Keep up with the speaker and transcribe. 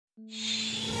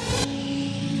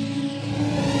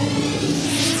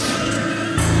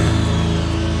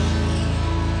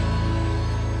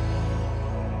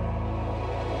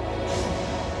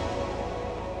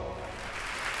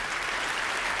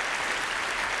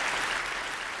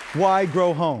Why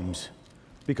grow homes?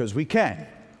 Because we can.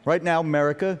 Right now,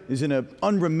 America is in an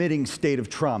unremitting state of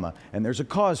trauma, and there's a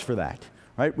cause for that.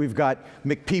 Right? We've got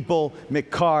McPeople,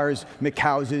 McCars,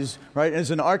 McHouses, right?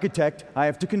 As an architect, I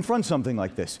have to confront something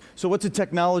like this. So what's a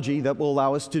technology that will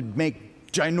allow us to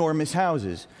make ginormous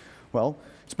houses? Well,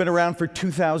 it's been around for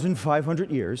 2,500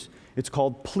 years. It's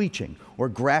called pleaching, or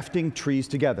grafting trees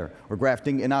together, or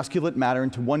grafting inosculate matter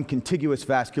into one contiguous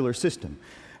vascular system.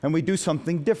 And we do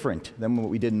something different than what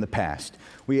we did in the past.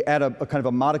 We add a kind of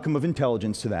a modicum of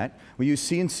intelligence to that. We use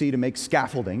CNC to make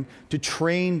scaffolding to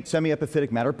train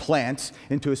semi-epiphytic matter, plants,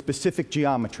 into a specific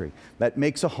geometry that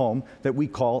makes a home that we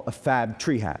call a fab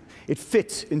tree-hab. It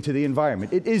fits into the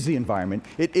environment. It is the environment.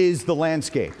 It is the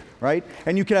landscape, right?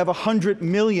 And you can have 100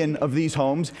 million of these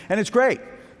homes, and it's great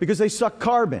because they suck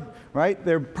carbon, right?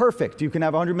 They're perfect. You can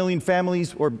have 100 million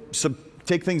families or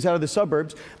take things out of the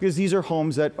suburbs because these are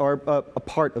homes that are a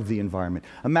part of the environment.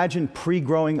 Imagine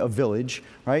pre-growing a village,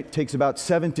 right? It takes about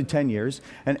 7 to 10 years,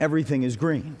 and everything is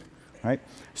green, right?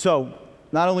 So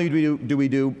not only do we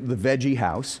do the veggie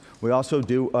house, we also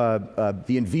do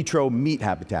the in vitro meat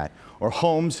habitat, or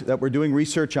homes that we're doing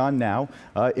research on now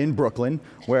in Brooklyn,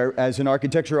 where as an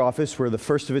architecture office, we're the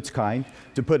first of its kind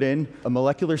to put in a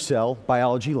molecular cell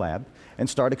biology lab and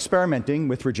start experimenting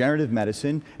with regenerative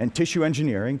medicine and tissue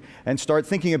engineering and start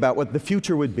thinking about what the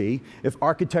future would be if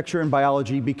architecture and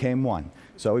biology became one.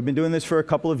 So we've been doing this for a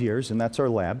couple of years, and that's our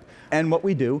lab. And what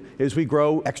we do is we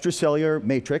grow extracellular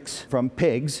matrix from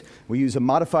pigs. We use a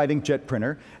modified inkjet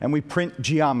printer, and we print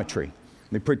geometry.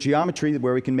 We print geometry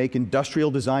where we can make industrial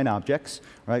design objects,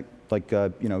 right? Like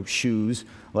shoes,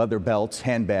 leather belts,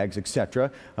 handbags, etc.,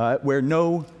 where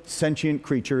no sentient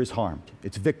creature is harmed.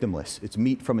 It's victimless. It's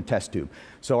meat from a test tube.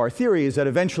 So our theory is that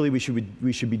eventually we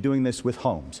should be doing this with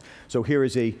homes. So here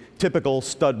is a typical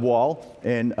stud wall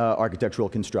in architectural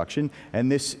construction,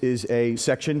 and this is a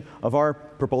section of our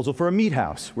proposal for a meat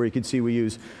house, where you can see we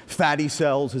use fatty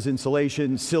cells as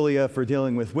insulation, cilia for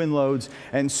dealing with wind loads,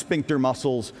 and sphincter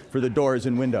muscles for the doors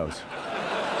and windows.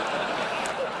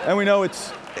 And we know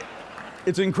it's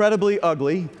incredibly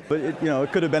ugly, but it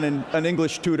could have been an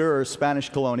English Tudor or a Spanish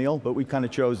colonial, but we kind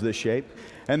of chose this shape.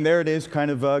 And there it is,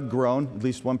 kind of grown, at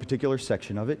least one particular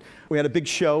section of it. We had a big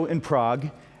show in Prague,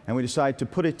 and we decided to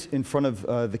put it in front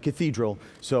of the cathedral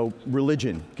so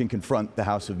religion can confront the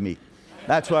house of meat.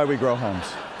 That's why we grow homes.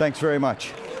 Thanks very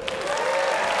much.